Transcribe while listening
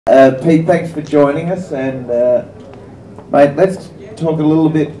Pete, thanks for joining us, and mate, let's talk a little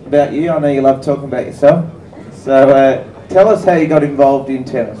bit about you. I know you love talking about yourself, so tell us how you got involved in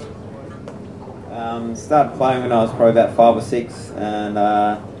tennis. Started playing when I was probably about 5 or 6,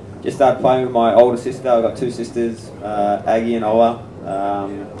 and just started playing with my older sister. I've got 2 sisters, Aggie and Ola.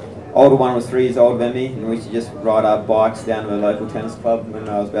 Older one was 3 years older than me, and we used to just ride our bikes down to the local tennis club when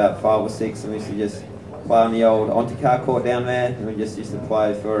I was about 5 or 6, and we used to just play on the old Onticar court down there, and we just used to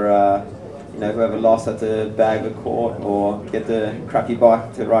play for whoever lost had to bag the court or get the crappy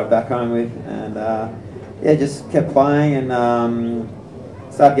bike to ride back home with, and yeah, just kept playing, and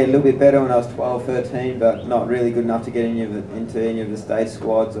started getting a little bit better when I was 12, 13, but not really good enough to get into any of the state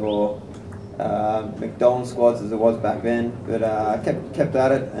squads or McDonald's squads as it was back then, but kept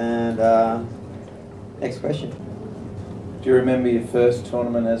at it. And next question. Do you remember your first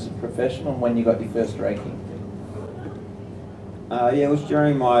tournament as a professional and when you got your first ranking? Yeah, it was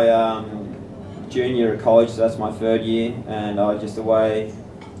during my junior year of college, so that's my 3rd year, and I was just away,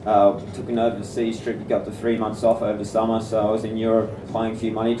 took an overseas trip. You got the 3 months off over the summer, so I was in Europe playing a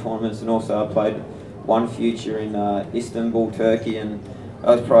few money tournaments, and also I played one future in Istanbul, Turkey, and that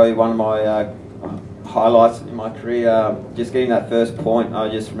was probably one of my highlights in my career. Just getting that first point, I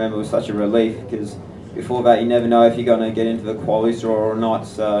just remember it was such a relief, because before that you never know if you're going to get into the qualies draw or not,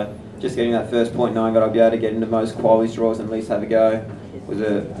 so just getting that first point, knowing that I'd be able to get into most qualies draws and at least have a go, was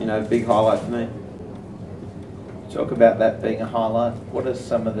a big highlight for me. Talk about that being a highlight. What are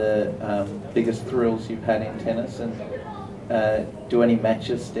some of the biggest thrills you've had in tennis, and do any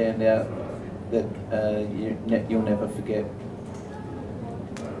matches stand out that you'll never forget?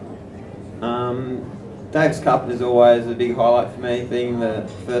 Davis Cup is always a big highlight for me. Being the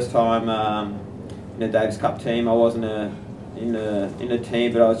first time in the Davis Cup team, I wasn't in a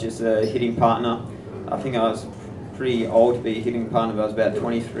team, but I was just a hitting partner. I think I was pretty old to be a hitting partner, but I was about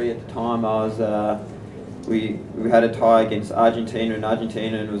 23 at the time. I was we had a tie against Argentina, and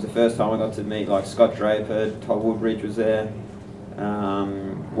it was the first time I got to meet like Scott Draper, Todd Woodbridge was there,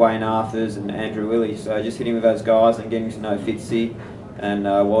 Wayne Arthurs and Andrew Willey. So just hitting with those guys and getting to know Fitzy and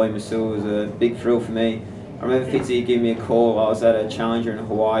Wally Masul was a big thrill for me. I remember Fitzy giving me a call. I was at a challenger in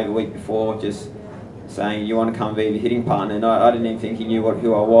Hawaii the week before, just saying, "You want to come be the hitting partner?" And I didn't even think he knew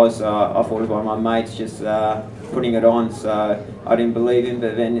who I was. So I thought it was one of my mates just putting it on. So I didn't believe him.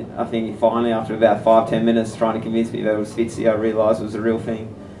 But then I think finally, after about 5-10 minutes trying to convince me that it was Fitzy, I realised it was a real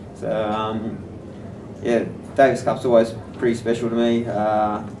thing. So yeah, Davis Cup's always pretty special to me.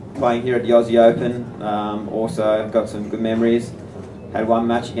 Playing here at the Aussie Open, also got some good memories. Had one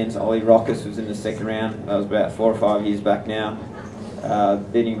match against Ollie Rockus, who was in the 2nd round. That was about 4 or 5 years back now.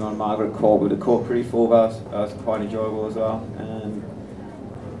 Beating him on Margaret Court with the court pretty full. That was quite enjoyable as well. And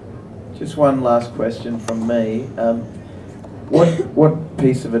just one last question from me. What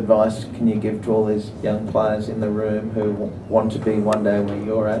piece of advice can you give to all these young players in the room who want to be one day where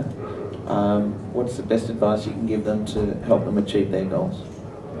you're at? What's the best advice you can give them to help them achieve their goals?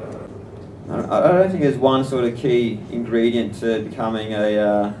 I don't think there's one sort of key ingredient to becoming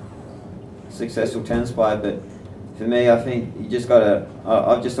a successful tennis player, but for me, I think you just got to.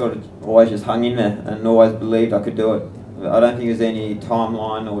 I've just sort of always just hung in there and always believed I could do it. I don't think there's any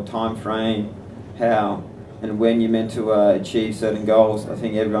timeline or time frame how and when you're meant to achieve certain goals. I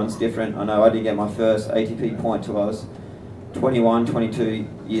think everyone's different. I know I didn't get my first ATP point till I was 21, 22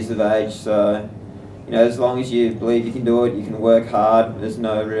 years of age. So, as long as you believe you can do it, you can work hard. There's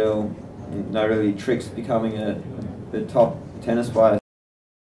no really tricks becoming a top tennis player.